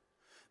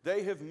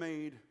 They have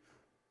made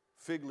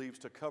fig leaves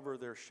to cover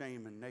their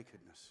shame and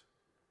nakedness.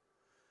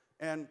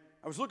 And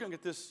I was looking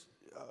at this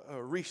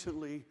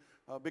recently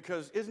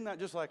because isn't that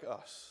just like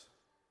us?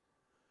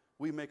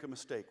 We make a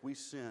mistake, we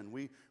sin,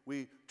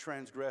 we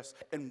transgress,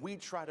 and we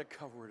try to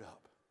cover it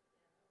up.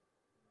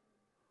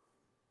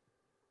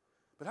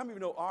 But how many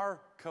of you know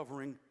our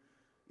covering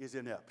is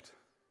inept?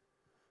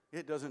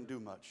 It doesn't do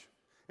much.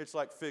 It's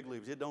like fig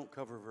leaves. It don't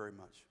cover very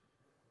much.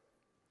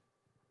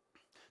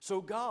 So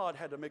God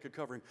had to make a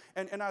covering.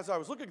 And as I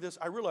was looking at this,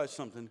 I realized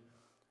something.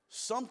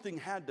 Something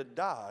had to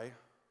die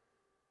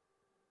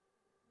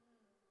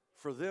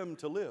for them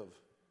to live.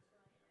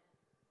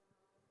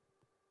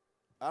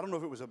 I don't know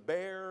if it was a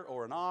bear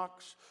or an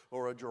ox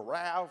or a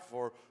giraffe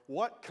or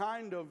what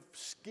kind of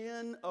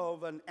skin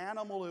of an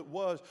animal it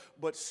was,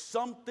 but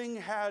something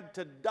had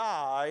to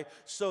die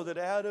so that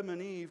Adam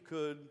and Eve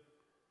could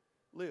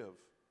live.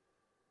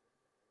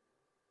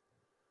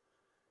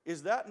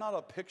 Is that not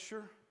a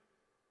picture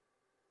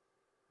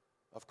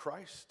of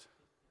Christ?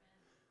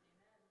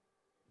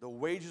 The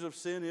wages of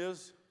sin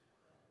is,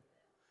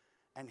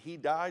 and He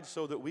died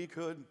so that we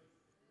could.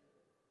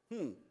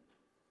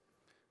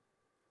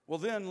 Well,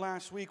 then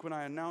last week when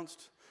I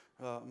announced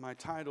my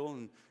title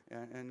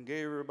and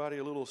gave everybody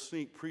a little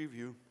sneak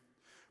preview,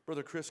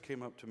 Brother Chris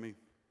came up to me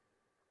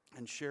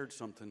and shared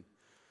something,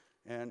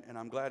 and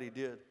I'm glad he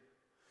did,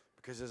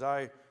 because as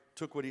I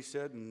took what he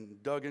said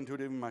and dug into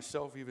it even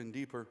myself even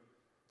deeper,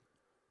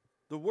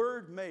 the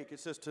word make, it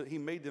says He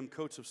made them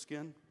coats of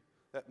skin.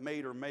 That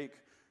made or make,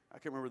 I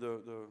can't remember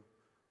the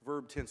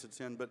verb tense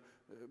it's in, but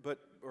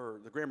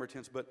or the grammar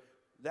tense, but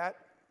that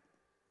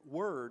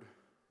word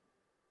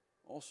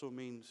also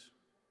means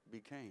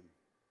became.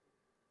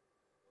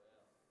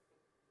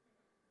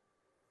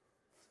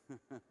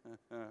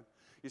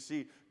 You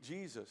see,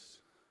 Jesus,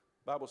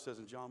 the Bible says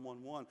in John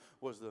 1:1,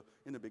 was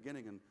in the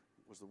beginning and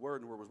was the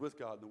Word, and the Word was with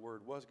God, and the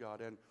Word was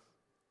God. And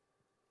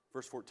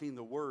verse 14,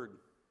 the Word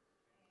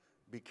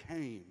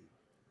became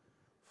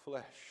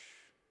flesh.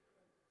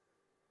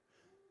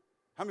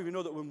 How many of you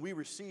know that when we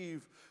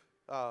receive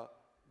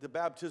the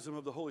baptism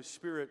of the Holy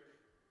Spirit,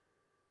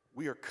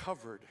 we are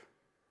covered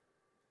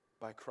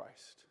by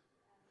Christ?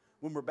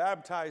 When we're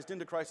baptized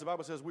into Christ, the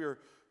Bible says we are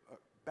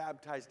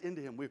baptized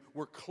into Him.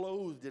 We're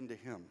clothed into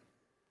Him.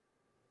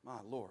 My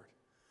Lord,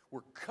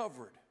 we're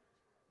covered.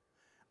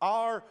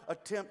 Our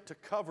attempt to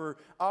cover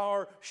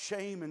our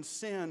shame and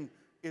sin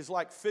is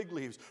like fig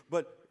leaves,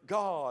 but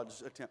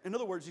God's attempt. In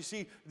other words, you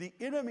see, the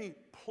enemy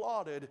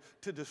plotted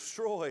to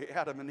destroy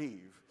Adam and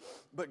Eve,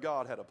 but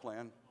God had a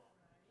plan.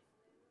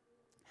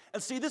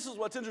 And see, this is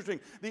what's interesting.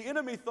 The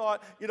enemy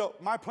thought,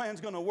 my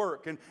plan's going to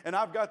work, and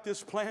I've got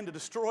this plan to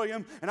destroy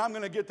him, and I'm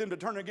going to get them to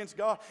turn against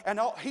God. And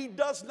he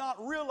does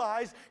not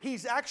realize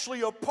he's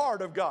actually a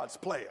part of God's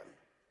plan.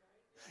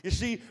 You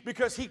see,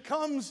 because he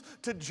comes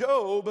to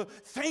Job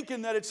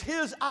thinking that it's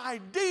his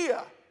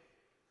idea.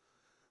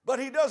 But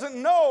he doesn't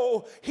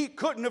know he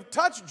couldn't have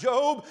touched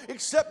Job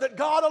except that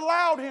God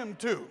allowed him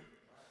to.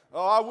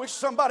 Oh, I wish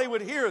somebody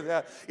would hear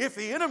that. If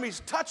the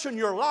enemy's touching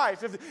your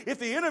life, if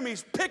the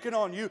enemy's picking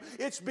on you,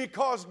 it's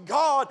because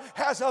God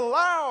has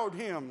allowed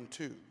him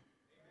to.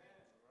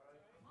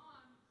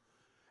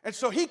 And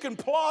so he can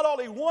plot all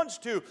he wants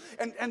to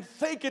and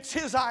think it's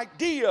his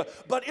idea,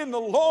 but in the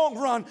long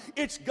run,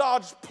 it's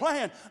God's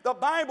plan. The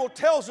Bible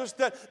tells us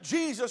that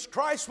Jesus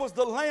Christ was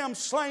the lamb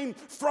slain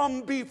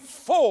from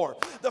before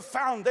the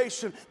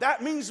foundation.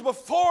 That means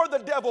before the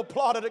devil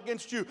plotted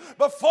against you,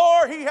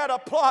 before he had a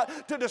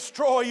plot to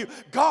destroy you,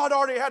 God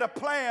already had a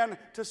plan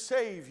to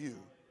save you.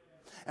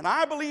 And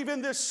I believe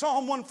in this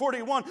Psalm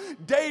 141,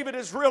 David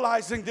is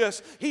realizing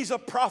this. He's a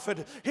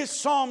prophet. His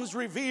Psalms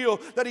reveal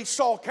that he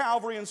saw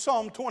Calvary in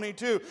Psalm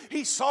 22.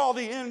 He saw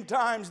the end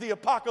times, the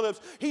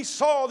apocalypse. He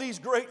saw these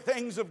great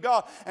things of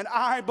God. And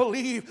I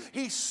believe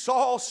he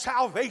saw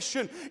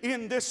salvation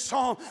in this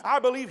psalm. I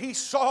believe he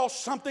saw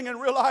something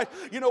and realized,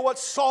 you know what,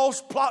 Saul's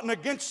plotting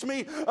against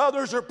me.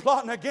 Others are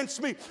plotting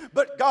against me.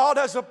 But God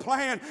has a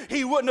plan.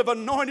 He wouldn't have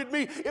anointed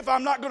me if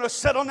I'm not going to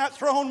sit on that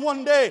throne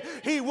one day.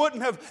 He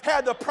wouldn't have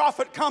had the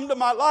prophet come to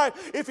my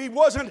life if he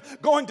wasn't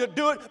going to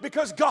do it,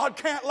 because God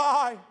can't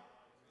lie.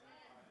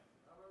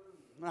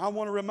 I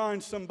want to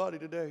remind somebody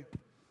today,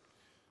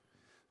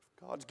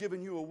 God's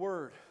given you a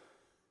word.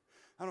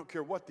 I don't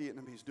care what the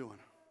enemy's doing.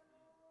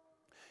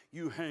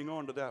 You hang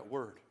on to that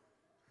word.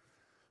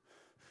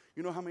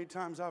 You know how many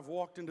times I've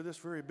walked into this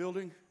very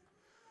building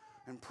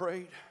and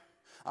prayed?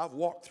 I've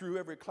walked through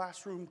every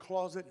classroom,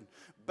 closet, and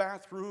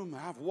bathroom.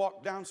 I've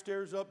walked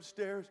downstairs,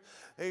 upstairs.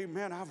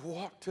 Amen. I've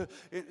walked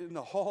in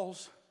the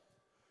halls.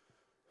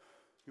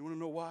 You want to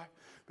know why?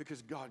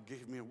 Because God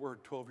gave me a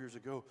word 12 years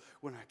ago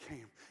when I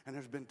came. And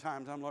there's been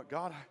times I'm like,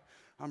 God,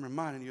 I'm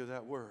reminding you of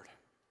that word.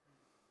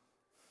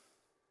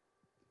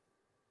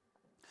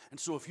 And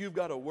so if you've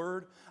got a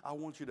word, I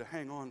want you to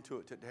hang on to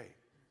it today.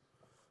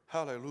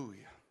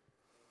 Hallelujah.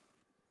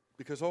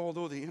 Because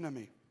although the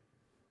enemy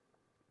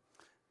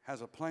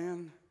has a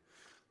plan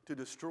to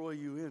destroy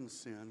you in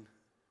sin,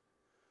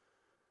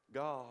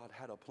 God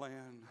had a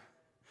plan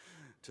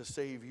to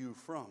save you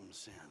from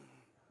sin.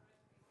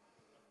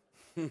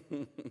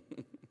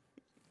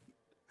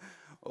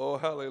 Oh,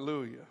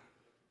 hallelujah.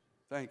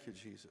 Thank you,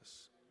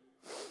 Jesus.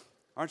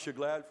 Aren't you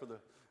glad for the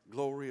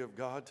glory of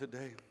God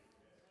today?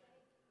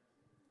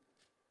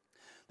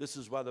 This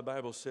is why the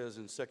Bible says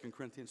in 2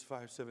 Corinthians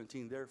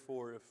 5:17,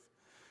 therefore, if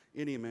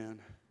any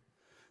man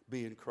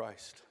be in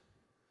Christ,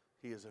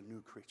 he is a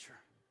new creature.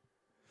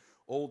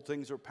 Old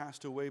things are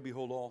passed away.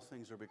 Behold, all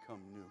things are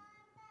become new.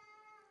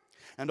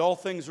 And all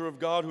things are of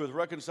God, who hath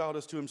reconciled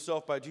us to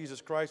himself by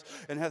Jesus Christ,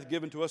 and hath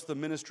given to us the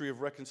ministry of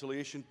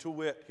reconciliation, to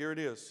wit, here it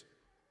is,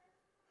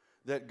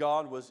 that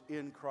God was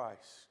in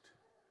Christ.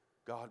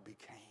 God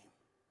became.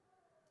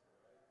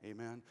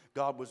 Amen.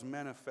 God was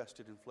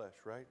manifested in flesh,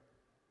 right?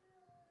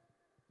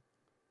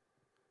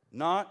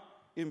 Not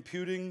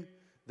imputing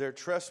their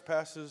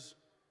trespasses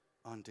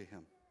unto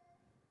him.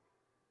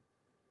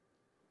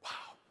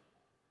 Wow.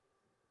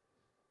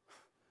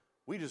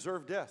 We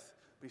deserve death.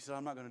 But he said,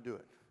 I'm not going to do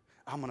it.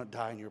 I'm going to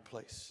die in your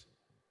place.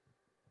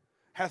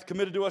 Hath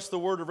committed to us the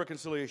word of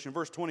reconciliation.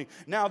 Verse 20.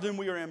 Now then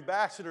we are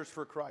ambassadors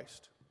for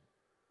Christ.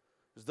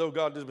 As though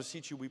God does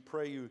beseech you, we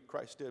pray you,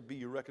 Christ dead, be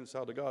you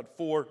reconciled to God.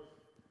 For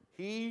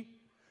he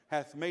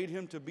hath made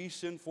him to be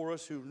sin for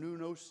us who knew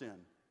no sin.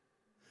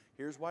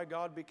 Here's why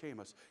God became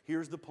us.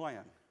 Here's the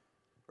plan,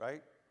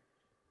 right?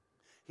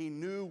 He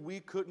knew we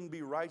couldn't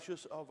be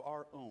righteous of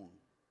our own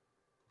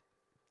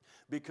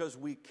because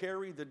we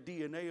carry the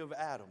DNA of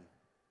Adam.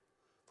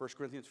 1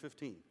 Corinthians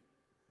 15.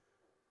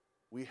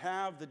 We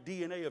have the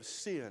DNA of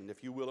sin,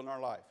 if you will, in our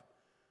life.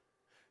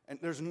 And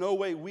there's no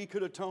way we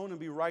could atone and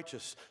be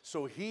righteous.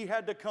 So he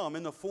had to come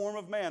in the form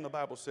of man, the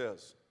Bible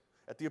says,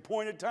 at the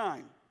appointed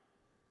time,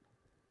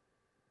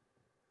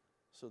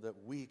 so that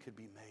we could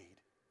be made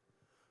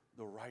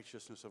the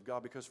righteousness of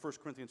God. Because 1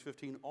 Corinthians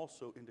 15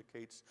 also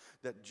indicates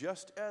that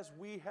just as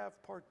we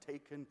have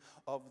partaken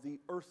of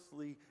the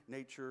earthly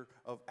nature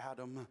of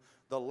Adam,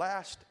 the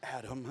last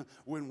Adam,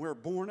 when we're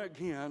born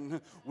again,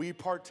 we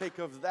partake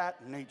of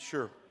that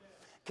nature.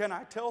 Can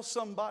I tell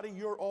somebody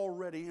you're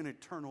already an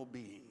eternal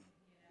being?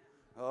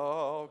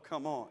 Oh,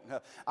 come on.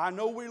 I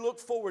know we look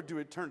forward to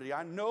eternity.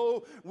 I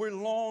know we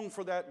long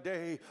for that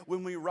day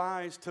when we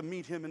rise to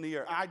meet him in the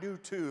air. I do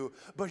too.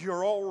 But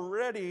you're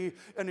already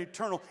an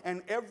eternal.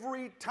 And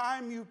every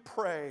time you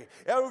pray,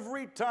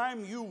 every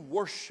time you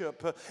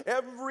worship,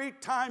 every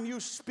time you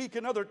speak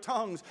in other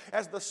tongues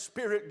as the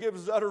Spirit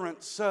gives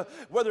utterance,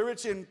 whether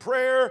it's in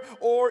prayer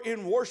or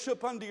in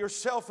worship unto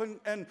yourself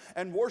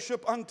and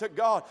worship unto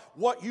God,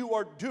 what you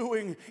are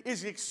doing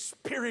is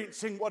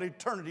experiencing what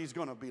eternity is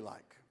going to be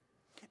like.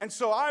 And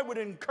so I would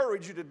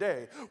encourage you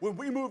today, when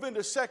we move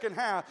into second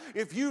half,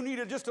 if you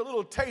needed just a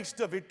little taste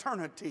of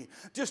eternity,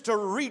 just to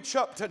reach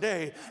up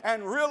today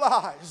and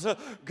realize,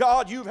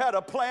 God, you've had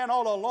a plan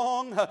all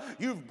along.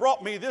 You've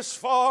brought me this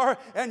far,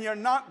 and you're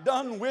not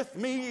done with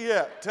me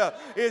yet.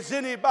 Is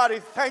anybody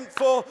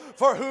thankful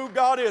for who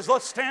God is?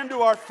 Let's stand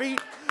to our feet.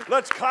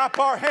 Let's clap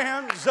our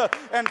hands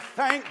and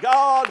thank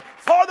God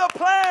for the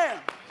plan.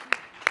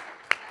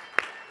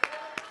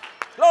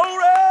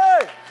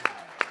 Glory!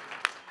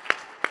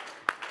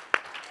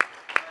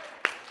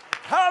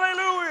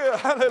 Hallelujah,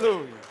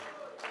 hallelujah.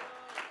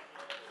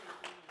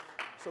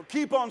 So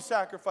keep on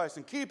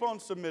sacrificing, keep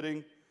on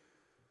submitting,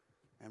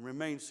 and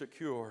remain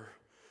secure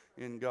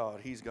in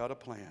God. He's got a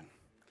plan.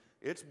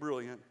 It's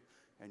brilliant,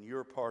 and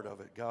you're part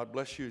of it. God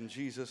bless you in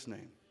Jesus'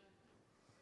 name.